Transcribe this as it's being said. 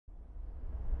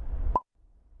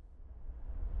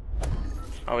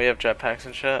Oh, we have jetpacks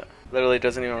and shit. Literally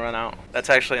doesn't even run out. That's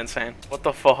actually insane. What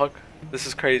the fuck? This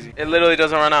is crazy. It literally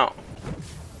doesn't run out.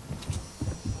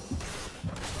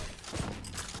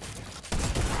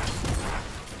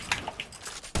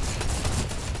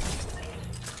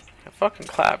 Fucking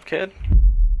clap, kid.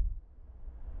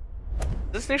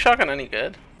 Is this new shotgun any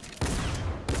good?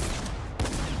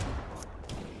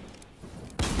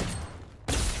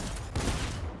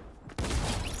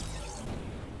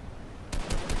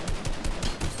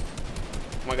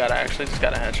 Oh my god, I actually just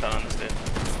got a headshot on this dude.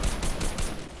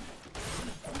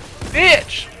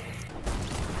 Bitch!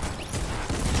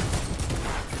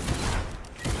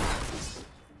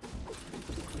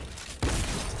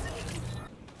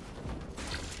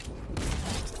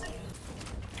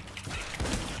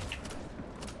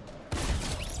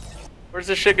 Where's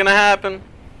this shit gonna happen?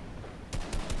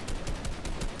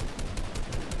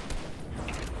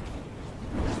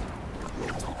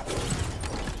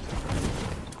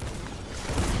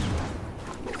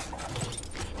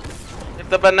 Get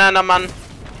the banana, man.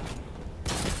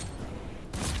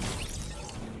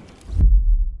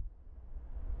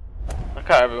 Look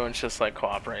how everyone's just like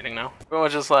cooperating now.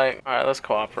 Everyone's just like, alright, let's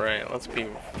cooperate. Let's be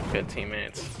good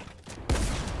teammates.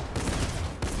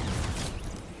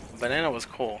 Banana was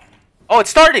cool. Oh, it's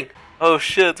starting! Oh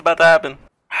shit, it's about to happen.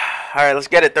 Alright, let's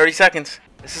get it. 30 seconds.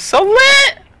 This is so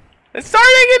lit! It's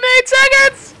starting in 8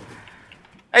 seconds!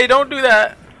 Hey, don't do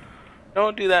that.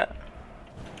 Don't do that.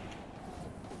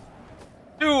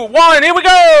 2, 1, here we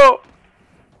go!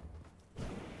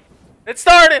 It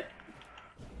started!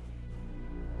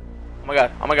 Oh my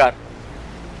god, oh my god.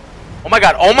 Oh my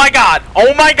god, oh my god,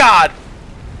 oh my god!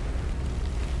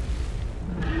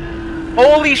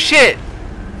 Holy shit!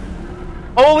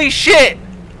 Holy shit!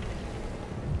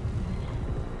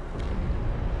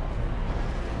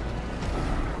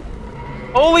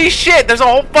 Holy shit, there's a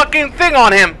whole fucking thing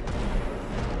on him!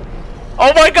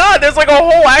 Oh my god, there's like a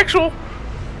whole actual...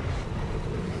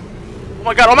 Oh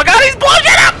my god, he's blowing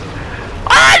it up!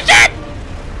 Oh shit!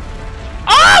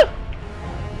 Oh!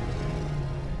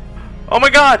 Oh my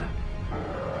god!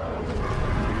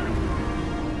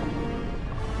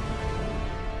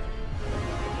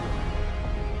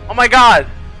 Oh my god!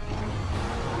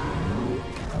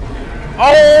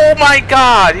 Oh my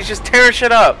god! He's just tearing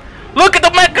shit up. Look at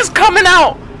the mecha's coming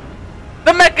out!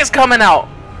 The mecha's coming out!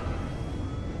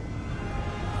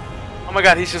 Oh my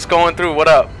god, he's just going through. What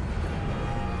up?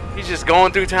 He's just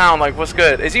going through town like, what's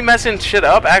good? Is he messing shit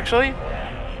up, actually?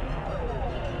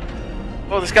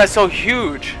 Oh, this guy's so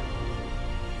huge.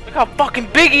 Look how fucking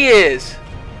big he is!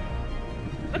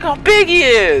 Look how big he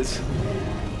is!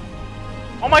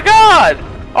 Oh my god!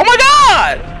 Oh my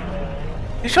god!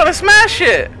 He's trying to smash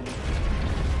it!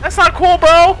 That's not cool,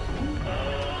 bro!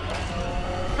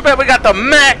 Too bad we got the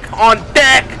mech on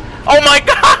deck! Oh my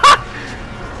god!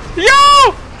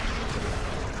 Yo!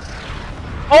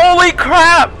 Holy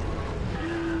crap!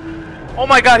 Oh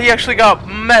my god, he actually got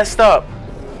messed up.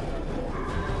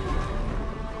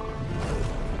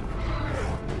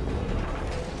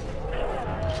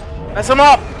 Mess him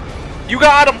up! You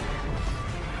got him!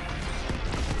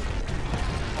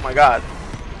 Oh my god.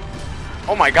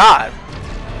 Oh my god.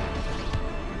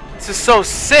 This is so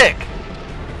sick.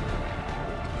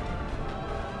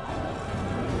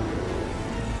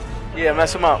 Yeah,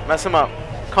 mess him up. Mess him up.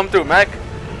 Come through, mech.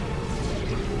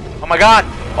 Oh my god.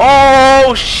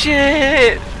 Oh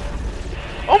shit.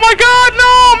 Oh my god,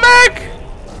 no, mech.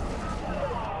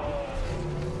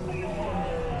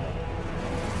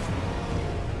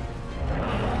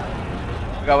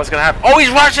 Oh my god, what's gonna happen? Oh, he's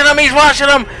rushing him. He's rushing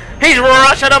him. He's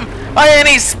rushing him, and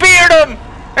he speared him,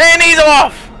 and he's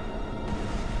off.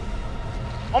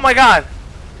 Oh my god.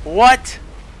 What?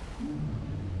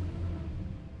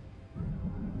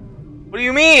 What do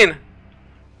you mean?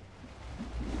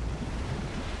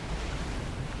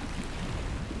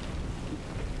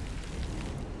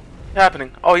 What's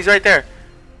happening? Oh, he's right there.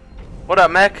 What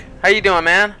up, mech? How you doing,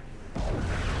 man?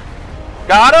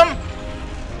 Got him?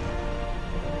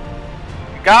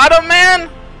 Got him, man?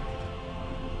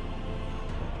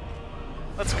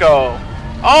 Let's go.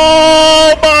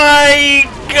 Oh my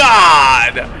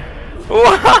god!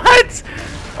 What?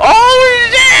 Oh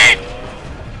shit!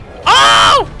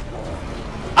 Oh!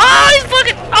 Oh, he's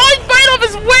fucking... Oh, he's biting off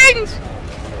his wings!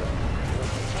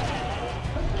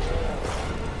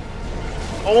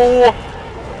 Oh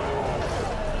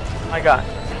my god.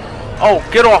 Oh,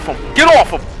 get off him! Get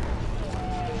off him!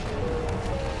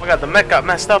 Oh my god, the mech got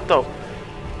messed up though.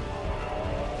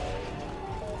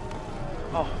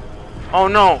 Oh. Oh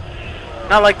no.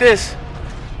 Not like this.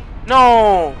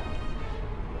 No.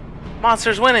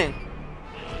 Monster's winning.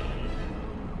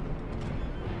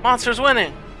 Monster's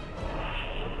winning.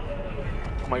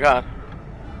 my god.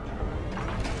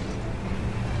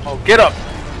 Oh, get up.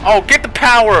 Oh, get the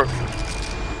power.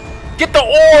 Get the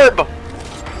orb.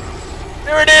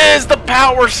 There it is, the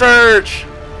power surge.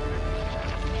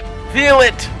 Feel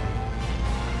it.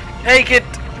 Take it.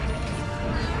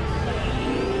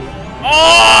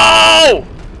 Oh!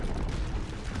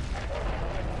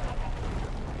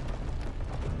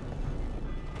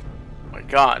 Oh my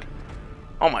god.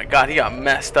 Oh my god, he got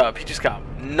messed up. He just got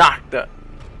knocked up.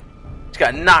 Just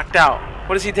got knocked out.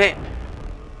 What does he take?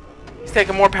 He's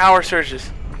taking more power surges.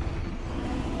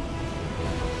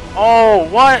 Oh,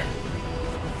 what?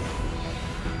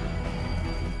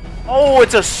 Oh,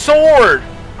 it's a sword.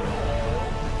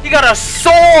 He got a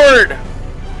sword.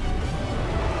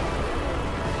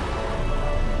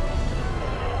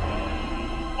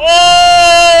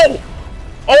 Oh!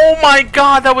 Oh my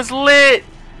god, that was lit.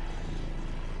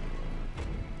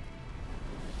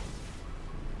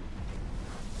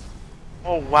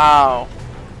 Oh wow.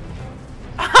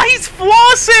 He's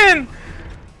flossing!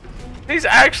 He's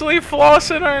actually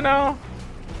flossing right now.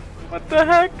 What the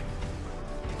heck?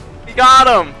 He got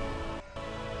him.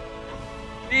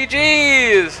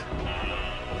 GG's.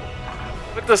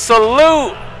 With the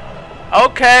salute.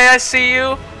 Okay, I see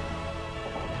you.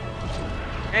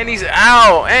 And he's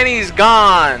out. And he's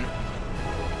gone.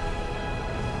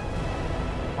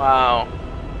 Wow.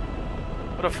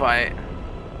 What a fight.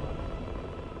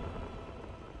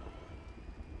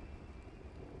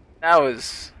 That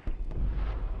was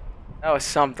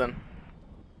something.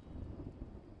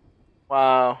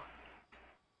 Wow.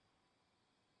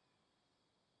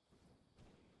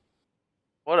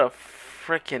 What a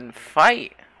freaking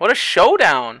fight. What a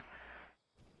showdown.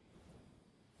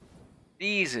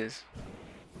 Jesus.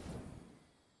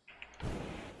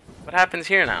 What happens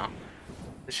here now?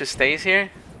 This just stays here?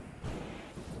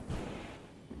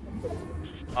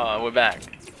 Oh, we're back.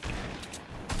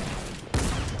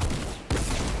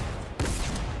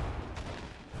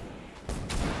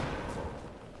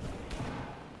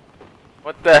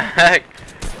 What the heck?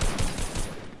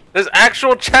 There's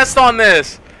actual chest on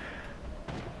this.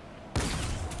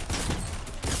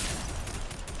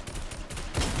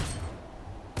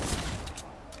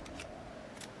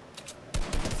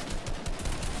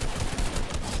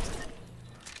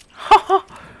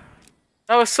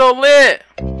 That was so lit.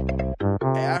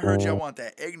 Hey, I heard y'all want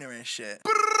that ignorant shit.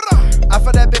 I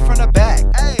felt that bitch from the back.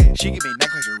 Hey, she give me neck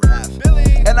like a giraffe.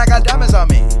 Billy. And I got diamonds on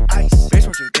me. Ice. Bitch,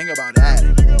 what you think about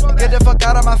that? Get the fuck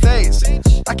out of my face.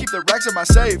 I keep the racks in my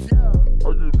safe.